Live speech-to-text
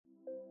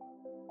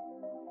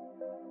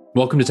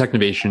Welcome to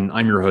Technovation.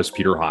 I'm your host,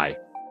 Peter High.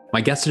 My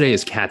guest today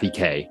is Kathy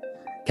Kay.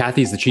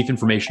 Kathy is the Chief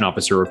Information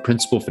Officer of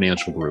Principal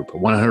Financial Group, a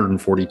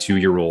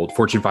 142-year-old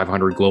Fortune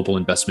 500 global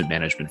investment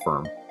management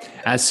firm.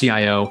 As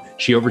CIO,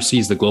 she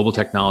oversees the global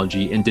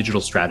technology and digital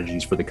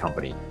strategies for the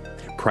company.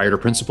 Prior to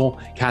Principal,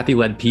 Kathy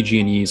led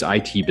PG&E's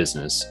IT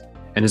business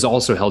and has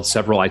also held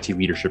several IT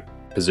leadership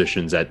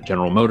positions at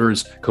General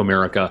Motors,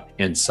 Comerica,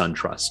 and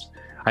SunTrust.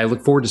 I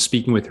look forward to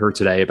speaking with her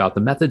today about the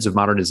methods of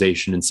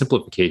modernization and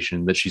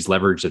simplification that she's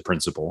leveraged at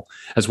Principal,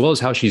 as well as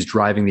how she's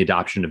driving the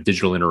adoption of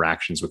digital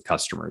interactions with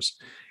customers.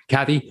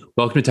 Kathy,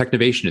 welcome to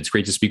Technovation. It's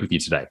great to speak with you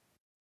today.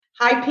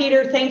 Hi,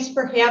 Peter. Thanks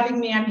for having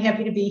me. I'm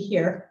happy to be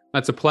here.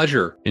 That's a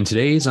pleasure. In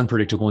today's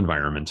unpredictable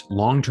environment,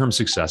 long-term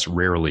success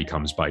rarely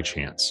comes by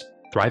chance.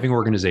 Thriving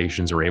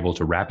organizations are able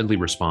to rapidly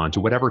respond to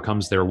whatever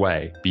comes their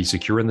way, be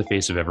secure in the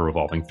face of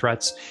ever-evolving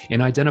threats,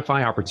 and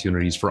identify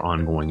opportunities for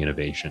ongoing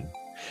innovation.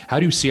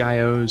 How do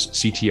CIOs,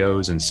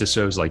 CTOs, and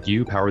CISOs like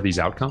you power these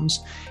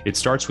outcomes? It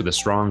starts with a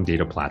strong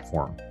data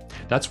platform.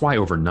 That's why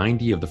over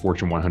 90 of the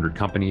Fortune 100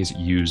 companies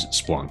use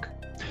Splunk.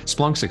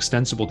 Splunk's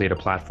extensible data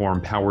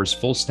platform powers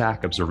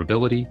full-stack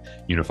observability,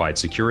 unified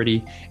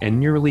security, and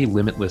nearly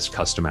limitless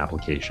custom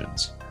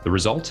applications. The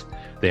result?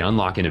 They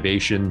unlock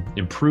innovation,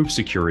 improve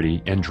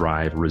security, and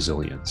drive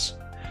resilience.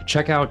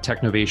 Check out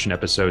Technovation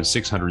episode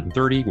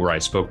 630, where I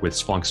spoke with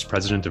Splunk's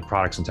President of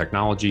Products and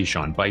Technology,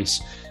 Sean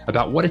Bice,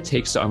 about what it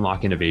takes to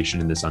unlock innovation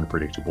in this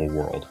unpredictable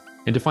world.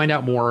 And to find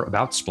out more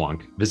about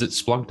Splunk, visit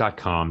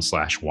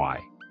splunk.com/why.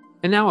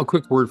 And now a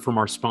quick word from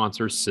our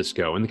sponsor,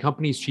 Cisco, and the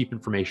company's Chief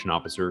Information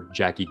Officer,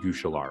 Jackie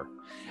Gouchelaar.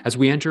 As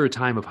we enter a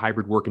time of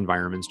hybrid work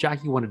environments,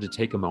 Jackie wanted to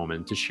take a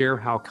moment to share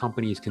how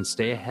companies can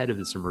stay ahead of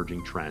this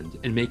emerging trend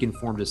and make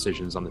informed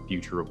decisions on the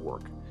future of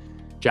work.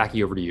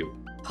 Jackie, over to you.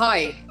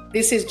 Hi,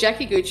 this is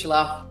Jackie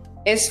Gouchelaar,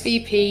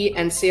 SVP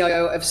and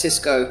CIO of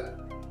Cisco.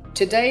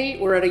 Today,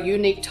 we're at a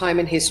unique time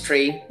in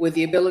history with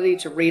the ability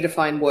to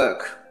redefine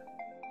work.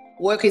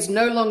 Work is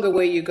no longer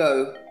where you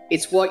go,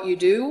 it's what you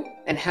do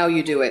and how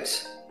you do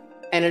it.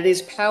 And it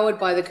is powered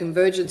by the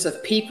convergence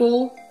of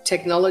people,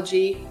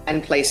 technology,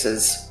 and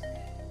places.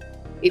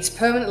 It's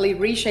permanently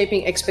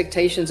reshaping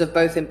expectations of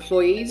both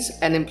employees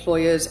and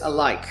employers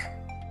alike.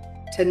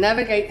 To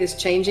navigate this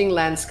changing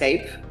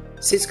landscape,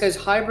 Cisco's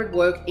Hybrid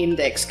Work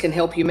Index can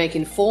help you make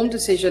informed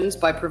decisions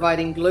by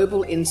providing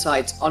global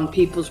insights on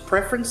people's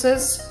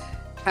preferences,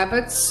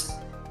 habits,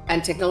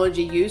 and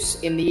technology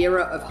use in the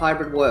era of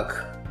hybrid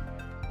work.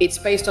 It's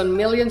based on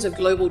millions of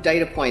global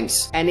data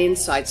points and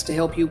insights to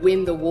help you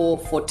win the war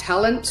for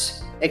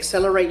talent,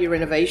 accelerate your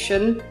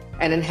innovation,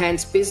 and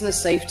enhance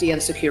business safety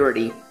and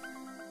security.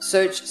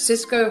 Search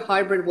Cisco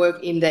Hybrid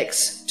Work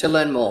Index to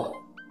learn more.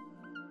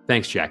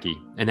 Thanks, Jackie.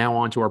 And now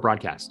on to our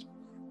broadcast.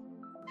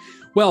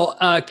 Well,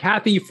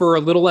 Kathy, for a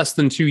little less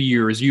than 2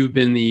 years, you've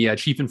been the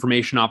Chief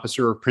Information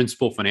Officer of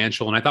Principal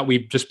Financial, and I thought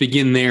we'd just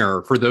begin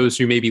there for those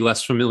who may be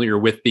less familiar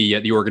with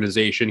the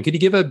organization. Could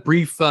you give a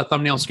brief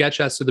thumbnail sketch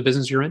as to the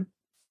business you're in?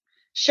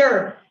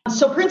 Sure.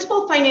 So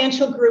Principal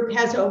Financial Group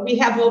we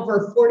have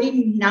over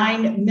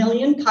 49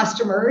 million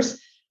customers.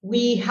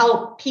 We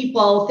help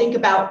people think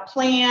about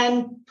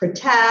plan,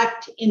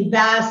 protect,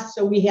 invest.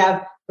 So we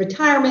have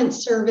retirement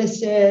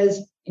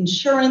services,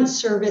 insurance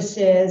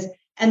services,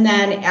 and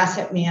then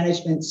asset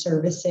management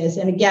services.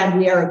 And again,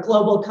 we are a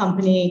global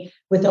company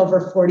with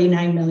over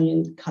 49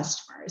 million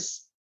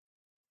customers.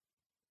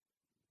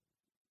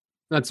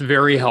 That's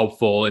very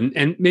helpful.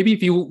 And maybe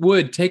if you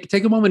would, take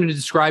a moment to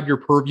describe your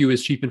purview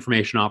as Chief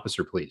Information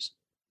Officer, please.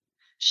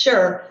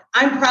 Sure.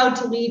 I'm proud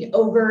to lead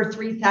over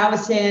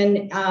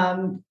 3,000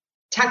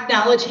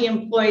 technology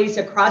employees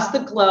across the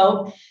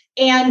globe.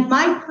 And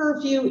my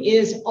purview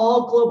is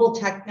all global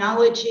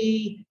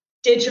technology,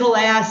 digital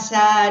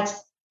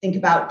assets. Think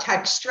about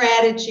tech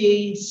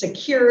strategy,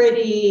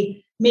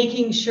 security,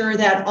 making sure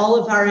that all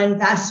of our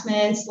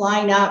investments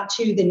line up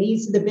to the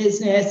needs of the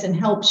business and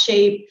help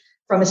shape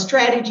from a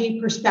strategy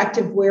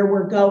perspective where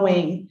we're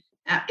going.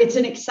 It's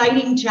an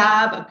exciting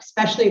job,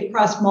 especially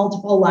across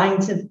multiple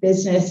lines of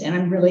business, and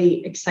I'm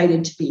really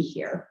excited to be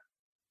here.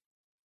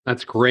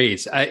 That's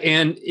great.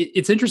 And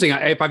it's interesting.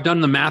 If I've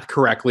done the math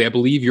correctly, I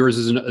believe yours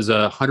is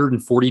a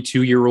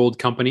 142-year-old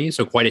company,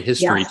 so quite a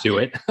history to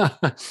it.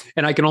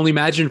 And I can only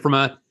imagine from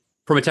a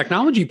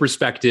technology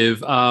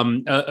perspective,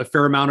 a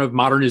fair amount of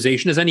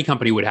modernization, as any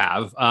company would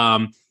have,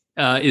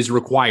 is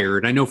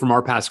required. I know from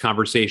our past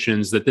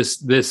conversations that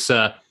this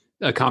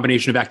a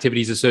combination of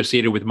activities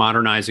associated with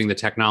modernizing the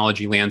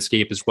technology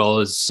landscape as well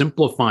as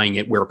simplifying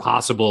it where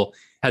possible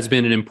has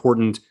been an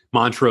important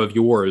mantra of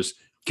yours.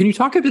 Can you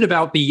talk a bit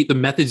about the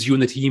methods you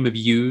and the team have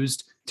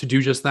used to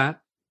do just that?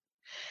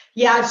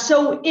 Yeah,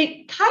 so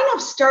it kind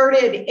of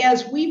started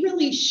as we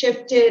really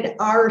shifted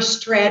our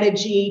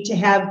strategy to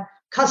have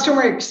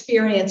customer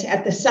experience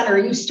at the center.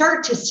 You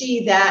start to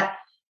see that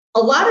a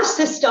lot of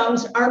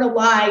systems aren't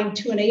aligned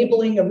to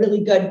enabling a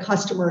really good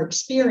customer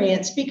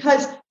experience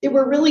because they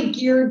were really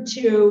geared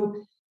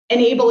to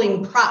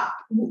enabling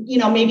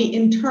maybe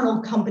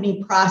internal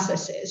company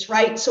processes,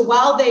 right? So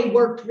while they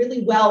worked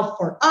really well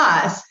for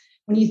us,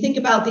 when you think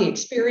about the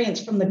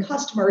experience from the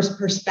customer's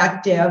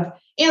perspective,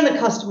 and the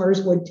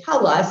customers would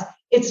tell us,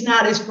 it's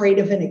not as great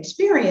of an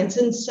experience.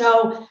 And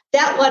so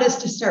that led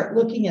us to start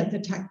looking at the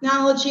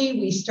technology.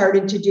 We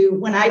started to do,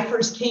 when I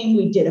first came,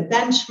 we did a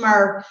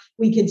benchmark.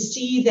 We could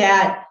see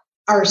that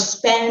our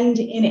spend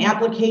in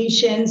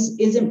applications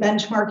isn't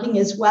benchmarking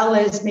as well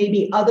as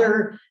maybe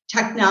other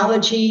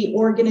technology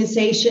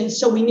organizations.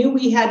 So we knew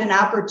we had an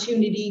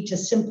opportunity to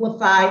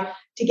simplify,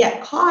 to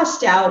get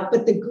cost out,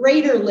 but the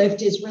greater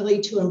lift is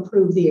really to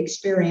improve the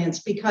experience,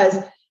 because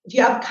if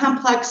you have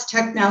complex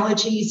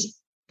technologies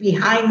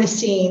behind the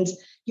scenes,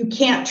 you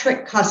can't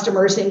trick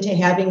customers into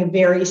having a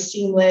very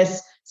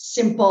seamless,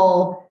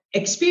 simple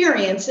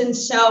experience. And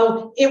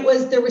so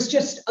there was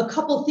just a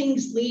couple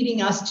things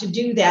leading us to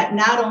do that.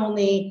 Not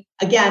only,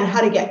 again,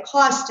 how to get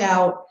cost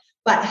out,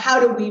 but how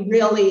do we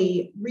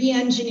really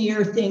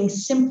re-engineer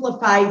things,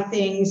 simplify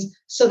things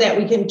so that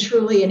we can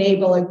truly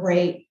enable a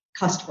great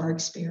customer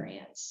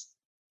experience.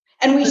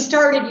 And we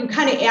started, you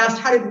kind of asked,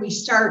 how did we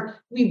start?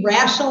 We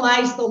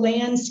rationalized the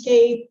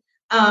landscape.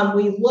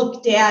 We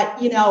looked at,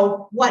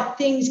 what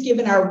things,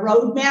 given our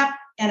roadmap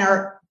and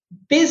our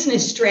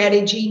business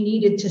strategy,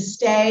 needed to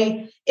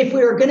stay. If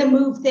we were going to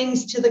move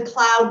things to the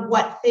cloud,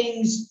 what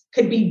things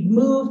could be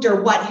moved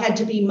or what had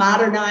to be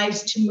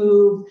modernized to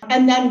move.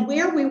 And then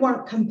where we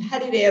weren't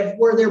competitive,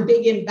 were there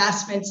big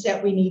investments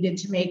that we needed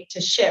to make to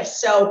shift?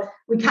 So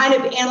we kind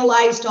of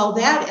analyzed all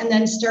that and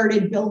then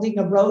started building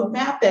a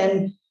roadmap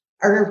and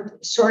are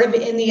sort of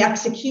in the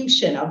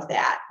execution of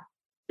that.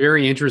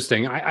 Very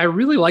interesting. I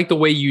really like the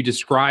way you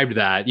described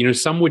that.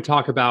 Some would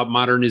talk about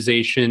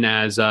modernization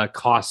as a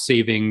cost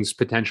savings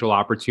potential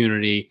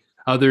opportunity.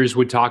 Others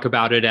would talk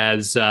about it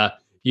as,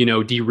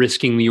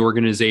 de-risking the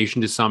organization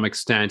to some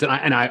extent.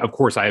 And I, of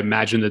course, I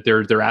imagine that there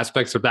are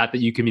aspects of that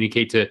you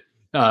communicate to,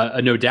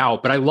 no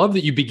doubt. But I love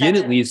that you begin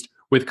at least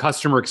with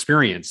customer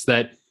experience.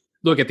 That,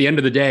 look, at the end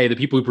of the day, the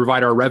people who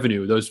provide our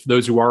revenue,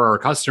 those who are our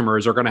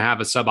customers, are going to have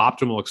a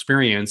suboptimal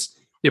experience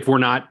if we're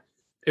not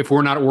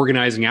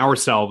organizing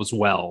ourselves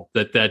well.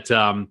 That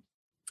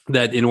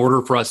in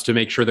order for us to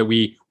make sure that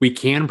we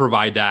can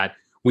provide that,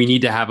 we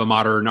need to have a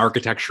modern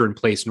architecture in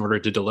place in order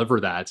to deliver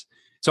that.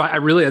 So I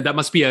really, that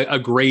must be a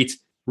great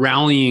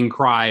rallying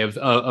cry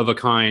of a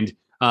kind,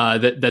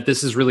 that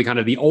this is really kind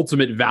of the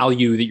ultimate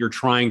value that you're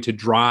trying to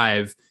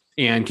drive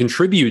and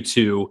contribute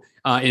to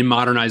in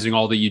modernizing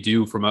all that you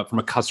do from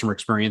a customer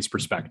experience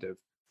perspective.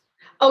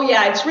 Oh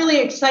yeah, it's really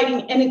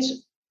exciting. And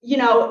it's,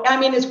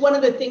 it's one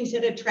of the things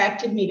that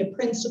attracted me to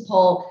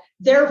Principal,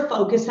 their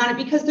focus on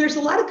it, because there's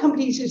a lot of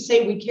companies who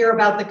say we care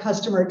about the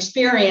customer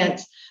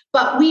experience,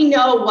 but we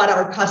know what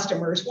our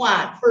customers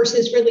want,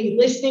 versus really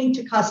listening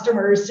to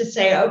customers to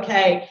say,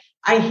 okay,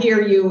 I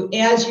hear you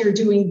as you're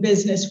doing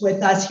business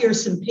with us.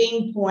 Here's some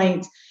pain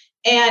points.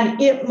 And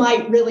it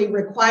might really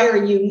require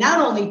you not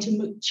only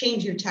to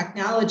change your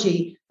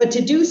technology, but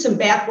to do some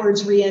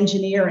backwards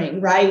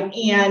re-engineering, right?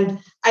 And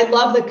I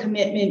love the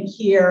commitment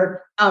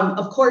here.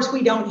 Of course,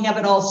 we don't have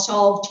it all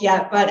solved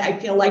yet, but I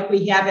feel like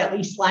we have at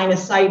least line of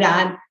sight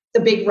on the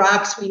big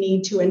rocks we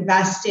need to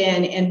invest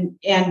in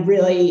and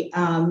really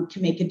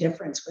can make a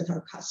difference with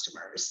our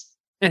customers.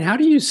 And how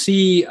do you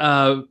see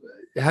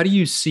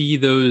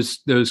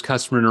those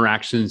customer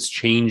interactions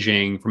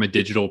changing from a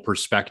digital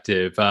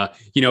perspective?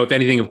 If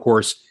anything, of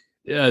course,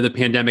 the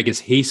pandemic has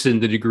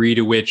hastened the degree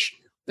to which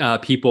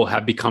people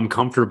have become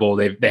comfortable.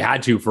 They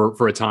had to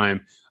for a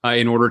time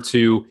in order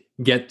to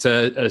get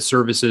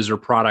services or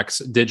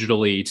products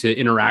digitally, to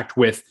interact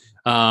with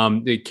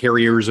the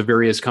carriers of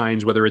various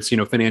kinds, whether it's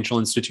financial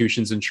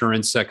institutions,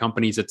 insurance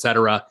companies, et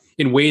cetera,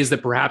 in ways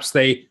that perhaps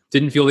they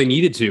didn't feel they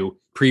needed to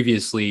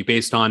previously,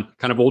 based on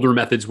kind of older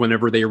methods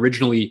whenever they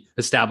originally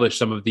established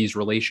some of these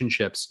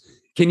relationships.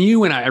 Can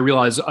you, and I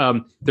realize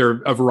there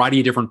are a variety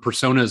of different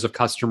personas of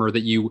customer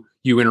that you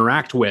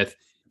interact with,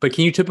 but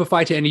can you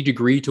typify to any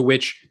degree to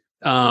which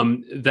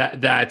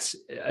that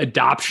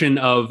adoption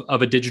of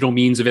a digital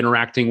means of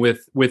interacting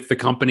with the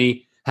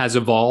company has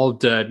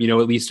evolved, at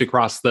least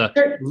across the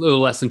little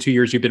less than 2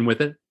 years you've been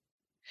with it?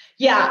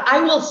 Yeah, I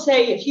will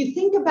say, if you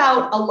think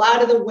about a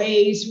lot of the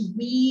ways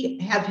we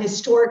have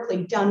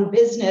historically done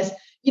business,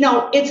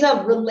 it's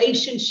a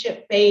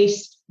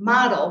relationship-based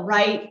model,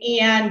 right?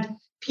 And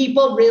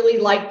people really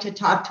like to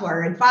talk to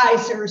our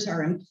advisors,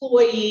 our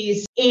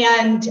employees.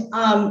 And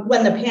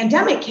when the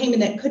pandemic came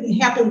and that couldn't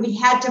happen, we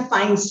had to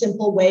find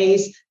simple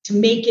ways to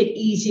make it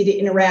easy to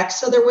interact.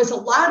 So there was a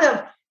lot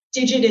of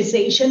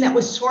digitization that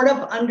was sort of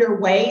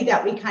underway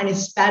that we kind of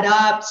sped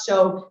up.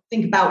 So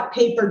think about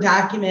paper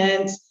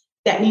documents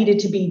that needed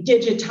to be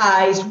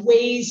digitized,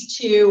 ways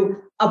to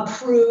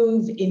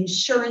approve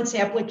insurance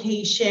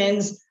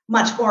applications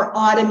much more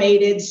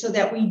automated so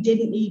that we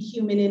didn't need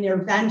human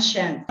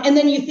intervention. And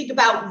then you think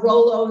about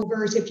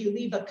rollovers. If you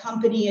leave a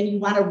company and you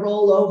want to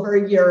roll over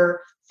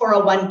your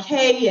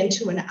 401k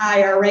into an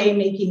IRA,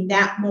 making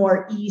that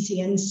more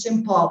easy and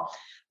simple.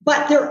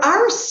 But there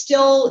are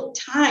still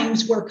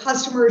times where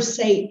customers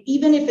say,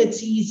 even if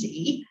it's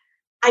easy,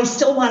 I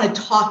still want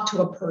to talk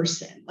to a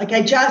person. Like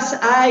I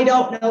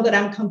don't know that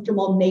I'm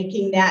comfortable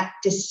making that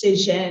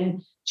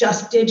decision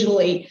just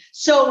digitally.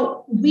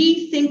 So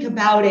we think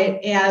about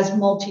it as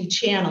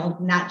multi-channel,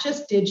 not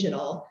just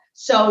digital.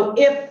 So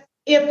if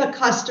a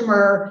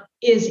customer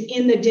is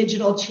in the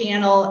digital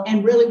channel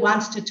and really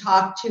wants to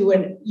talk to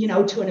an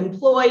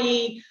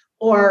employee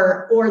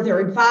or their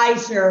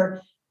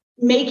advisor,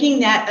 making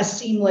that a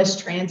seamless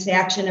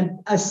transaction,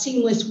 a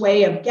seamless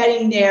way of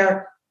getting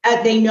there.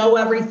 They know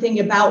everything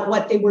about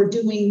what they were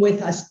doing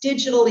with us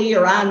digitally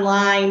or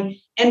online.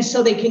 And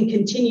so they can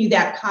continue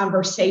that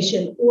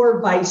conversation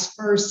or vice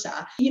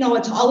versa.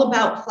 It's all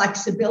about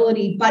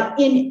flexibility, but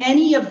in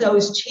any of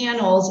those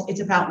channels, it's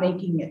about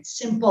making it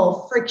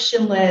simple,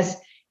 frictionless,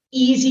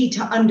 easy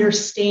to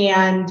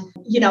understand,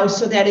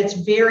 so that it's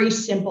very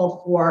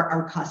simple for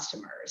our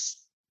customers.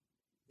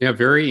 Yeah,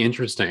 very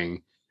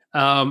interesting.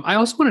 I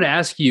also wanted to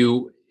ask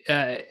you,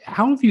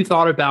 how have you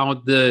thought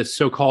about the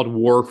so-called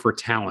war for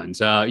talent?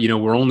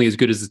 We're only as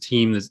good as the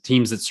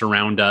teams that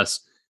surround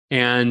us.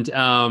 And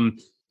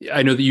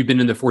I know that you've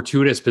been in the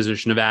fortuitous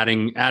position of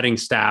adding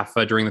staff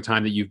during the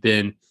time that you've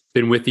been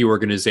with the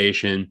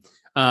organization.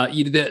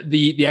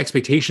 The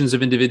expectations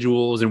of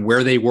individuals and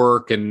where they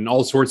work and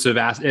all sorts of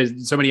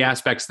so many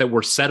aspects that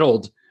were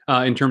settled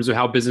in terms of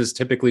how business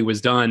typically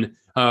was done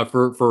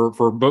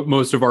for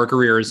most of our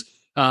careers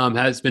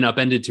has been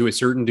upended to a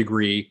certain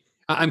degree.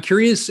 I'm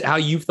curious how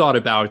you've thought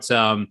about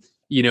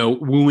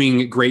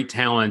wooing great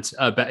talent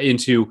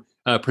into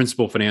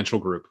Principal Financial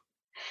Group.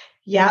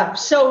 Yeah.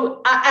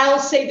 So I'll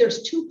say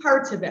there's two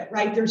parts of it,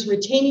 right? There's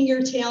retaining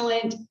your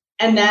talent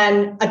and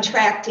then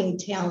attracting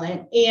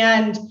talent.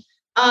 And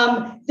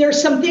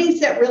there's some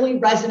things that really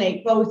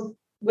resonate both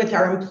with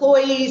our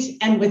employees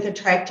and with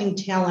attracting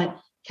talent.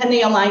 Can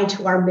they align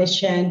to our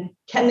mission?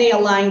 Can they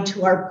align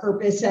to our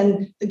purpose?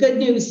 And the good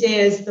news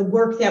is the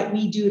work that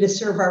we do to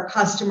serve our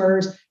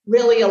customers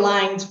really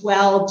aligns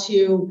well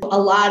to a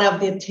lot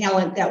of the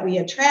talent that we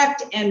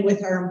attract, and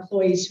with our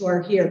employees who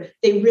are here.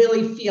 They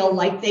really feel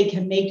like they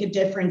can make a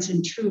difference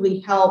and truly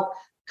help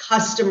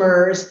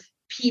customers,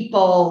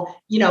 people,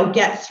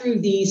 get through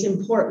these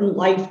important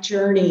life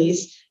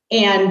journeys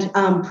and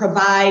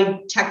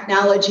provide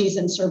technologies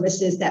and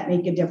services that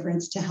make a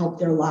difference to help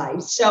their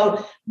lives.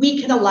 So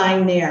we can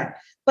align there.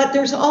 But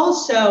there's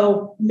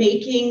also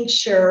making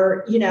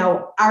sure,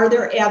 are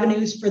there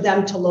avenues for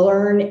them to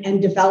learn and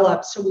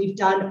develop? So we've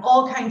done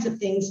all kinds of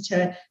things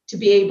to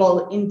be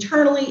able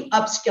internally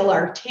upskill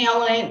our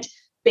talent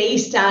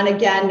based on,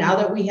 again, now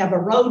that we have a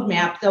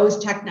roadmap,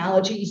 those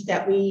technologies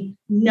that we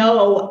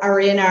know are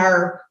in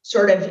our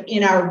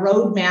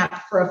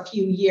roadmap for a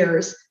few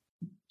years,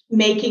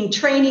 making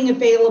training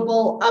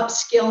available,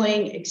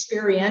 upskilling,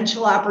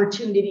 experiential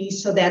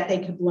opportunities so that they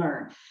could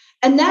learn.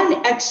 And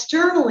then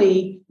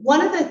externally,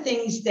 one of the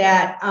things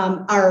that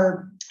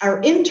our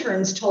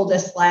interns told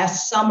us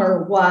last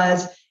summer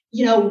was,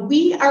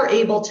 we are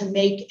able to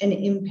make an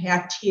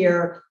impact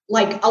here.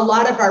 Like a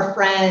lot of our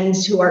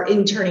friends who are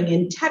interning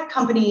in tech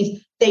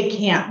companies, they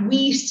can't.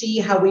 We see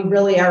how we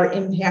really are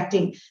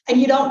impacting,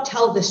 and you don't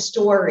tell the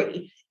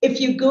story.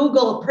 If you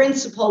Google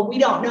Principal, we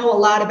don't know a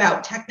lot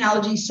about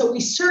technology. So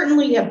we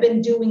certainly have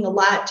been doing a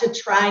lot to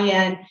try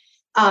and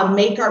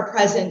make our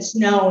presence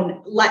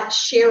known, let's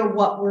share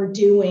what we're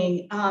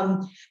doing.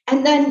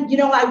 And then,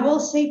 I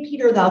will say,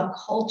 Peter, the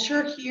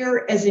culture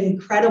here is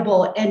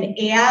incredible. And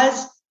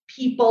as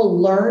people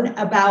learn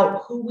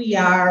about who we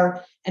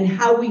are and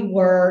how we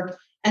work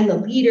and the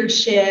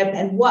leadership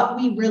and what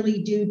we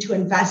really do to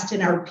invest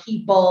in our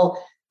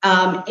people,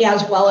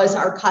 as well as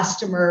our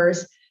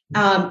customers,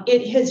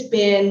 it has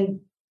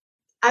been,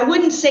 I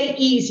wouldn't say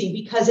easy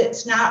because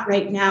it's not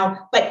right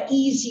now, but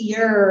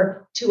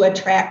easier to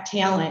attract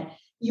talent.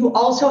 You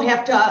also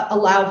have to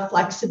allow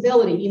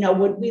flexibility.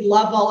 Would we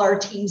love all our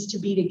teams to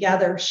be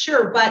together?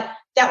 Sure, but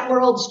that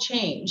world's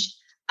changed.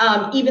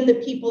 Even the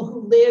people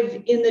who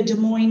live in the Des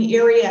Moines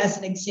area, as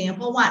an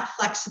example, want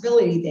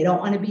flexibility. They don't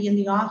want to be in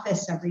the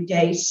office every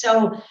day.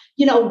 So,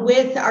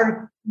 with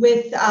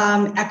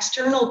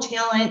external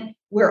talent,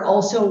 we're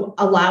also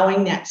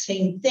allowing that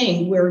same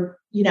thing. We're,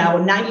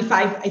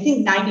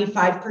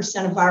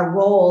 95% of our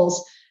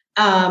roles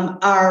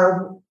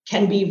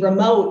can be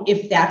remote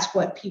if that's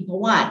what people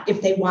want.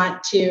 If they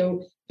want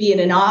to be in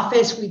an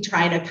office, we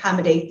try and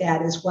accommodate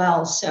that as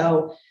well.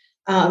 So,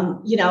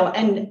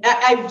 and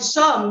I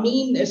saw a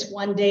meme this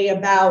one day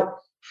about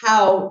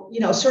how,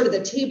 sort of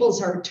the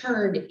tables are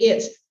turned.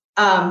 It's,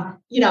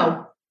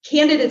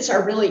 candidates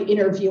are really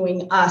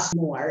interviewing us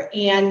more.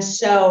 And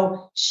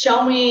so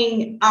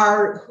showing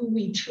who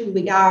we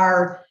truly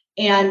are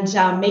and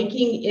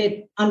making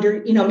it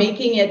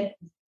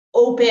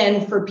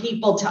open for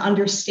people to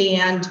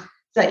understand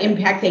the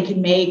impact they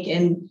can make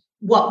and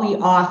what we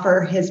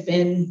offer has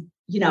been,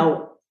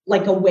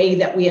 like a way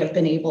that we have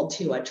been able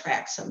to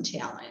attract some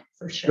talent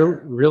for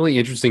sure. Really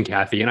interesting,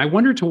 Kathy. And I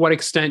wonder to what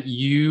extent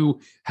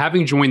you,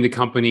 having joined the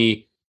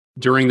company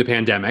during the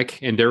pandemic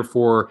and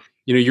therefore,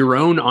 your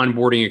own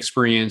onboarding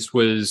experience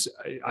was,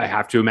 I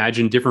have to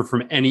imagine, different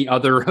from any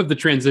other of the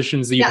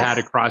transitions that you've had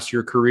across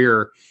your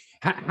career.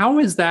 How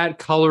has that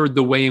colored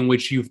the way in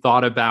which you've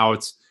thought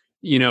about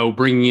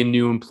bringing in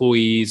new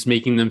employees,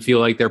 making them feel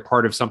like they're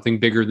part of something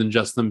bigger than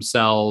just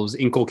themselves,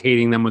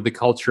 inculcating them with the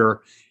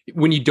culture.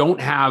 When you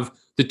don't have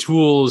the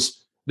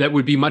tools that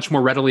would be much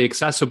more readily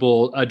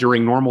accessible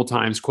during normal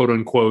times, quote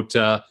unquote,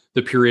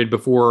 the period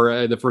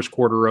before the first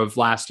quarter of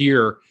last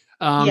year.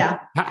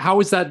 How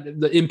has that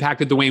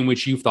impacted the way in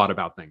which you've thought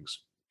about things?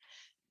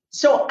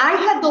 So I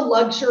had the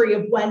luxury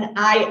of when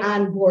I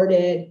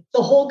onboarded,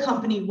 the whole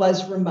company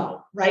was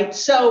remote, right?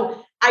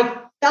 So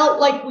I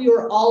felt like we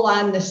were all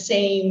on the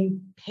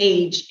same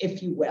page,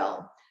 if you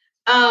will.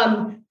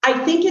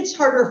 I think it's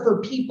harder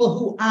for people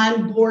who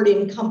onboard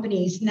in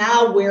companies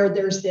now where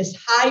there's this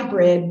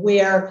hybrid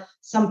where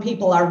some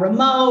people are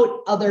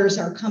remote, others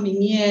are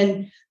coming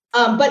in.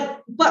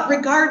 But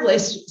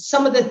regardless,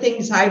 some of the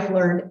things I've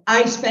learned,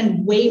 I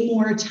spend way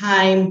more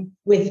time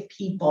with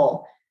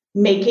people,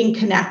 making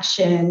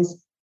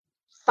connections,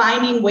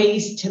 finding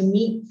ways to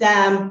meet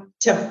them,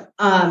 to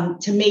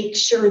make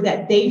sure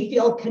that they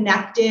feel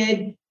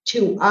connected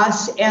to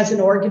us as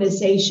an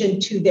organization,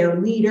 to their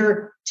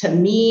leader, to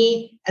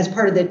me as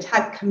part of the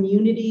tech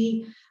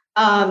community.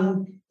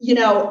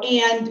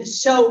 And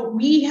so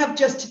we have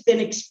just been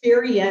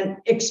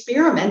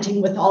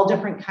experimenting with all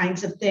different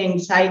kinds of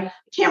things. I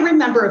can't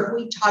remember if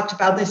we talked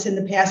about this in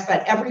the past,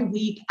 but every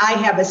week I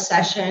have a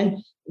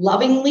session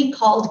lovingly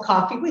called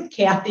Coffee with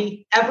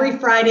Kathy every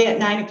Friday at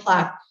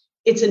 9:00.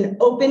 It's an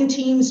open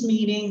Teams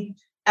meeting.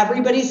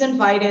 Everybody's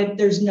invited.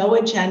 There's no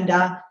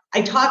agenda.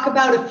 I talk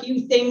about a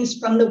few things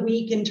from the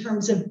week in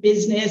terms of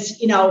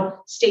business,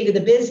 state of the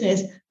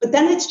business, but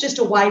then it's just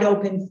a wide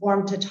open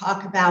forum to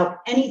talk about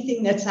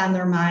anything that's on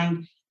their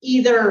mind,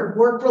 either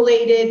work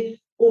related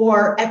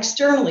or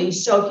externally.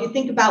 So if you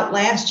think about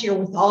last year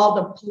with all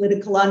the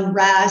political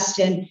unrest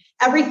and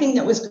everything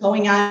that was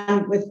going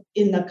on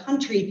in the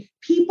country,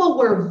 people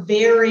were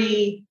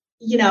very,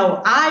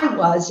 I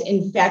was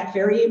in fact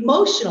very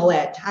emotional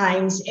at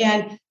times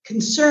and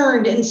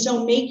concerned. And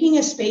so making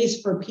a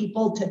space for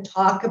people to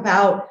talk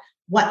about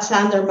what's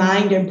on their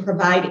mind and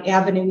provide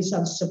avenues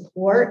of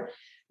support.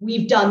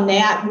 We've done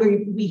that.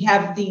 We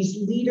have these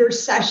leader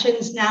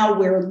sessions now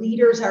where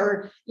leaders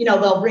are,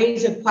 they'll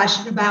raise a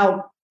question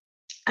about,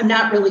 I'm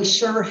not really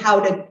sure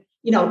how to,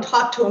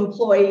 talk to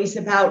employees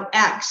about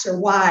X or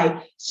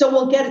Y. So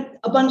we'll get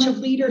a bunch of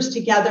leaders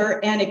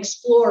together and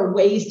explore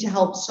ways to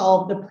help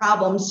solve the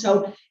problem.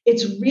 So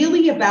it's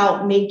really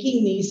about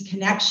making these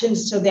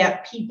connections so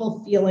that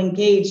people feel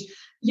engaged.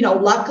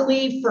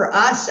 Luckily for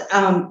us,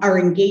 our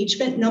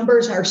engagement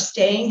numbers are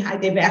staying high.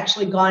 They've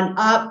actually gone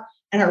up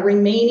and are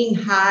remaining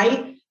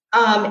high.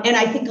 And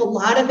I think a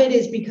lot of it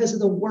is because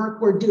of the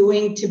work we're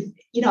doing to,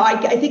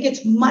 I think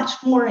it's much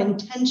more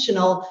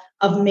intentional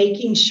of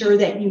making sure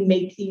that you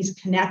make these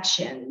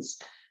connections.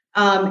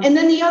 And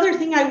then the other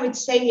thing I would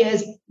say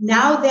is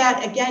now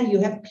that, again, you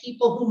have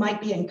people who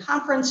might be in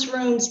conference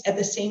rooms, at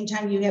the same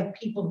time, you have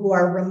people who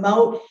are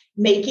remote,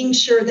 making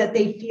sure that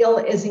they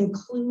feel as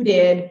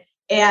included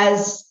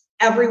as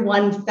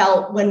everyone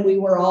felt when we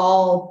were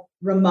all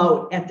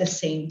remote at the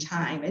same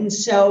time. And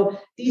so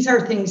these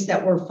are things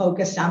that we're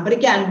focused on. But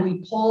again,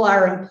 we poll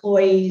our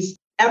employees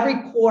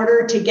every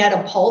quarter to get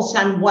a pulse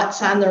on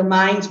what's on their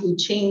minds. We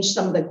change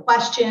some of the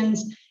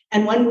questions.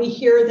 And when we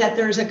hear that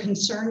there's a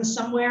concern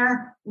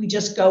somewhere, we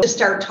just go to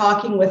start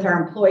talking with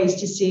our employees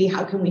to see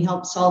how can we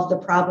help solve the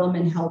problem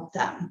and help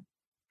them.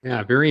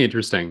 Yeah, very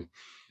interesting.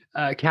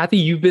 Kathy,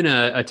 you've been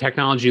a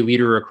technology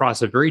leader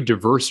across a very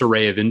diverse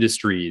array of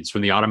industries,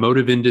 from the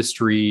automotive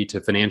industry to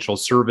financial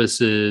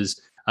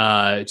services,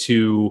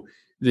 to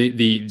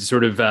the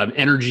sort of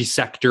energy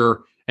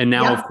sector, and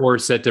now, of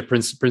course, at the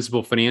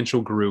Principal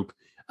Financial Group.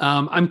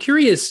 I'm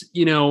curious,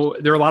 there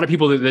are a lot of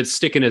people that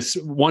stick in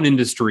one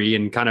industry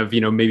and kind of,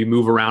 maybe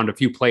move around a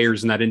few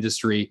players in that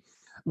industry.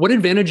 What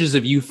advantages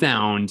have you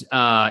found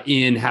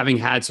in having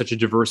had such a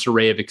diverse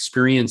array of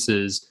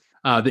experiences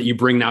that you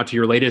bring now to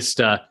your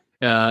latest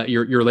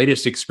your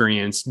latest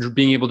experience,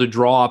 being able to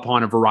draw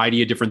upon a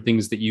variety of different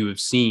things that you have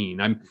seen?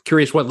 I'm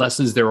curious what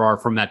lessons there are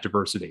from that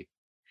diversity.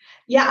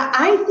 Yeah,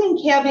 I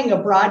think having a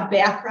broad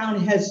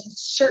background has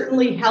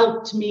certainly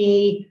helped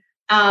me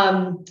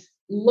learn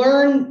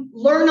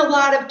a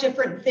lot of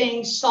different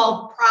things,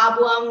 solve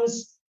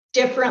problems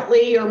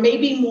differently or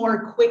maybe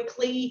more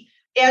quickly.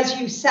 As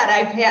you said,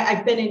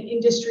 I've been in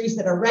industries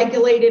that are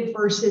regulated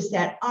versus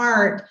that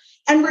aren't.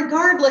 And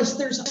regardless,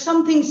 there's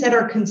some things that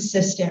are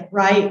consistent,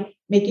 right?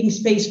 Making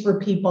space for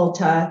people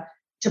to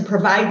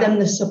provide them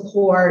the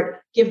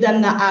support, give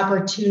them the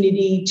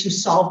opportunity to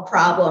solve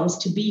problems,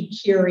 to be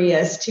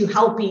curious, to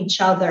help each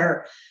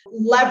other,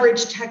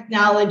 leverage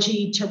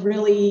technology to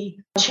really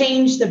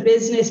change the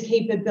business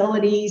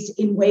capabilities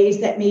in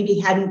ways that maybe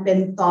hadn't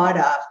been thought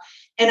of.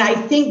 And I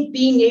think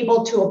being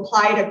able to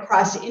apply it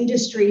across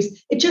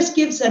industries, it just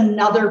gives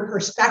another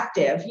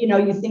perspective.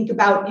 You think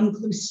about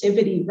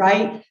inclusivity,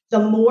 right? The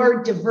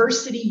more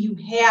diversity you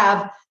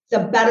have, the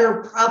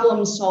better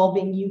problem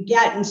solving you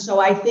get. And so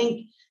I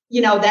think,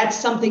 that's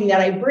something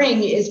that I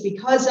bring is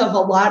because of a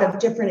lot of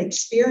different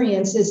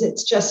experiences.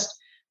 It's just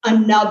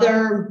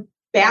another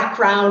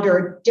background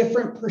or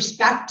different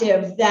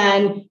perspective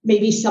than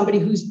maybe somebody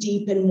who's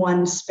deep in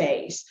one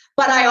space.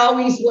 But I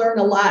always learn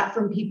a lot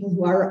from people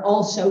who are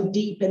also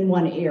deep in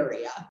one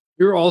area.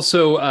 You're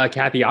also,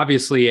 Kathy,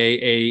 obviously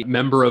a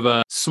member of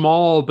a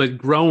small but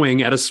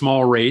growing at a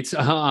small rate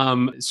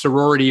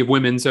sorority of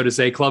women, so to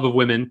say, club of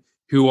women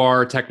who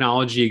are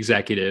technology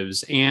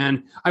executives.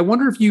 And I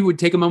wonder if you would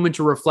take a moment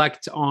to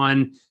reflect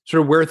on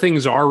sort of where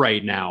things are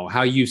right now,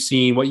 what you've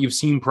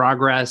seen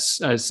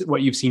progress, where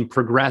you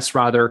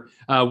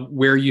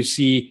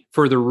see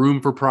further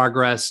room for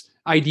progress,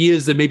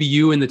 ideas that maybe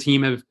you and the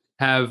team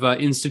have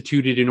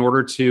instituted in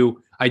order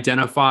to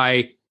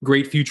identify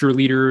great future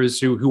leaders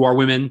who are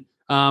women.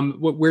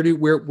 Where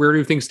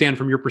do things stand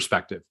from your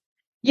perspective?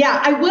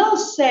 Yeah, I will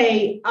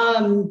say,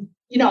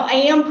 I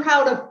am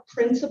proud of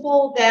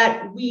Principal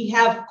that we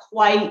have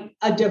quite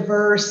a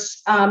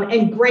diverse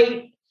and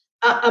great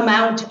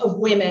amount of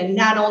women,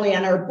 not only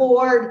on our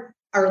board,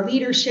 our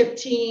leadership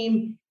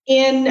team,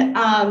 in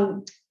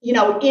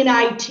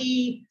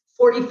IT.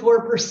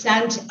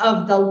 44%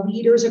 of the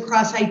leaders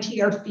across IT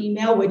are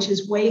female, which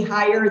is way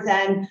higher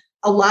than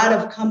a lot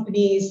of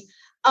companies.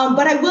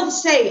 But I will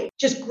say,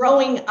 just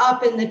growing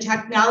up in the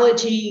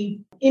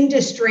technology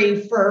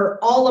industry for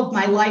all of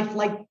my life,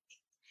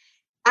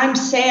 I'm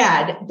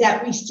sad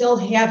that we still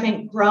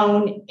haven't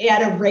grown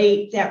at a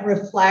rate that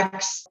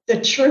reflects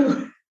the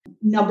true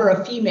number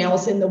of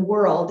females in the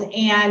world.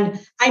 And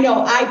I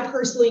know I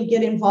personally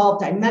get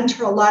involved. I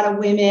mentor a lot of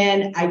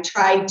women. I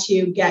try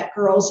to get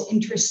girls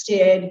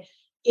interested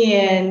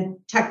in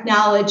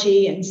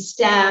technology and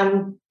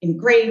STEM in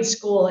grade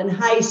school and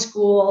high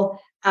school.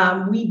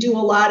 We do a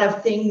lot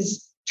of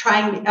things,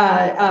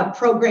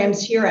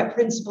 programs here at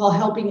Principal,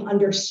 helping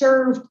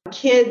underserved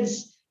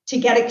kids to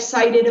get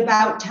excited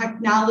about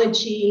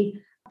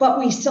technology, but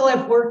we still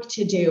have work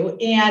to do.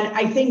 And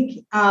I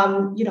think,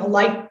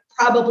 like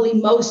probably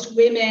most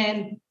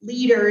women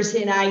leaders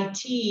in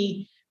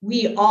IT,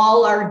 we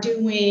all are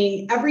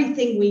doing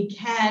everything we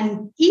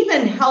can,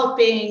 even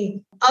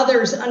helping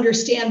others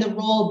understand the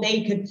role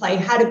they could play,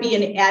 how to be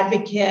an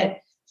advocate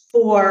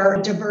for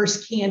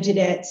diverse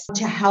candidates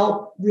to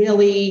help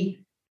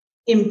really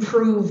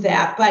improve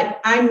that. But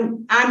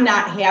I'm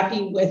not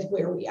happy with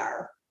where we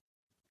are.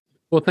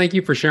 Well, thank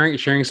you for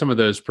sharing some of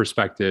those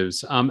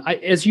perspectives.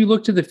 As you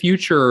look to the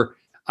future,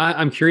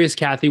 I'm curious,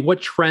 Kathy,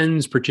 what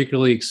trends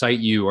particularly excite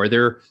you? Are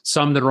there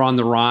some that are on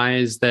the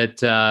rise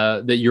that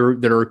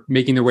are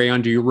making their way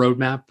onto your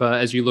roadmap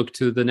as you look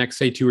to the next,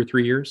 say, 2 or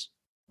 3 years?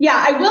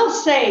 Yeah, I will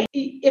say,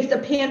 if the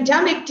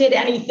pandemic did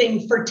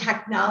anything for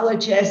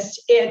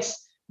technologists,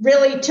 it's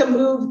really to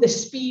move the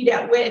speed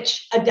at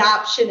which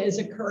adoption is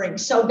occurring.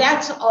 So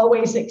that's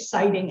always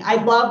exciting. I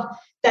love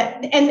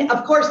that. And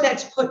of course,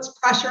 that puts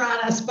pressure on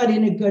us, but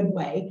in a good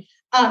way.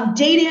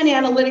 Data and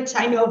analytics,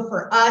 I know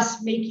for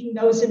us, making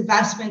those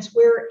investments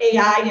where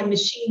AI and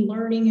machine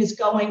learning is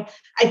going,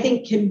 I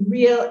think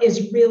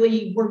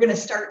we're going to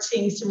start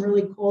seeing some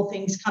really cool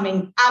things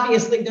coming.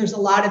 Obviously, there's a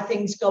lot of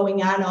things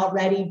going on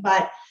already,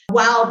 but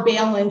while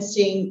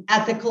balancing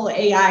ethical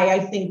AI, I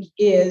think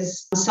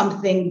is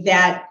something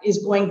that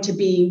is going to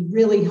be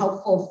really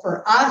helpful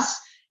for us.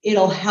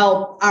 It'll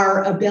help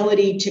our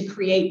ability to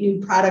create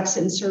new products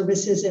and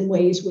services in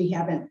ways we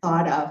haven't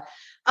thought of.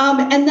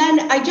 And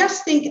then I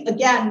just think,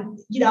 again,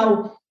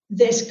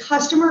 this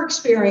customer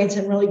experience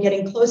and really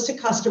getting close to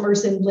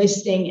customers and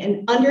listening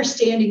and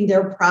understanding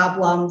their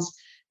problems.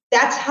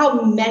 That's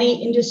how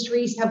many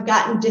industries have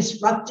gotten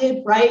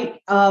disrupted,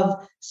 right?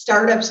 Of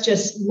startups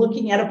just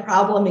looking at a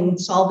problem and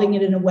solving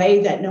it in a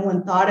way that no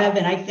one thought of.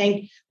 And I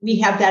think we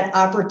have that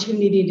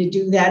opportunity to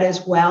do that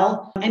as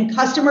well. And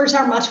customers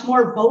are much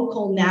more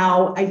vocal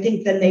now, I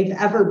think, than they've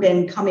ever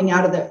been coming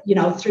out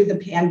of through the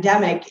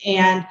pandemic.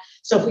 And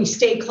so if we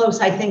stay close,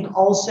 I think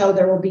also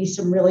there will be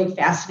some really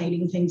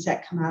fascinating things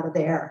that come out of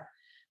there.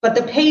 But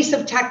the pace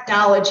of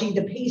technology,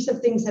 the pace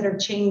of things that are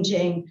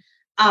changing,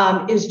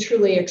 is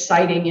truly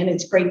exciting, and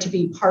it's great to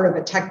be part of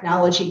a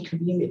technology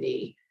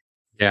community.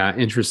 Yeah,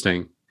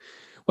 interesting.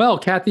 Well,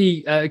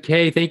 Kathy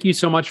Kay, thank you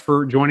so much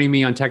for joining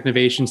me on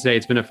Technovation today.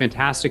 It's been a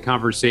fantastic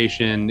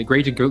conversation.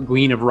 Great to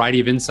glean a variety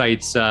of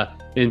insights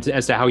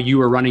as to how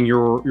you are running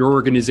your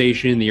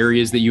organization, the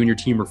areas that you and your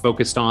team are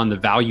focused on, the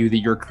value that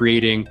you're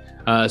creating,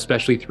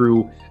 especially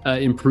through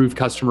improved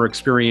customer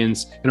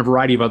experience and a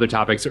variety of other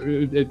topics.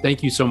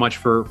 Thank you so much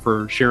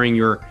for sharing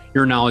your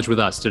knowledge with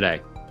us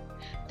today.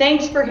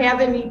 Thanks for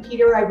having me,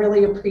 Peter. I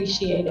really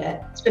appreciate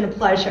it. It's been a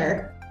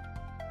pleasure.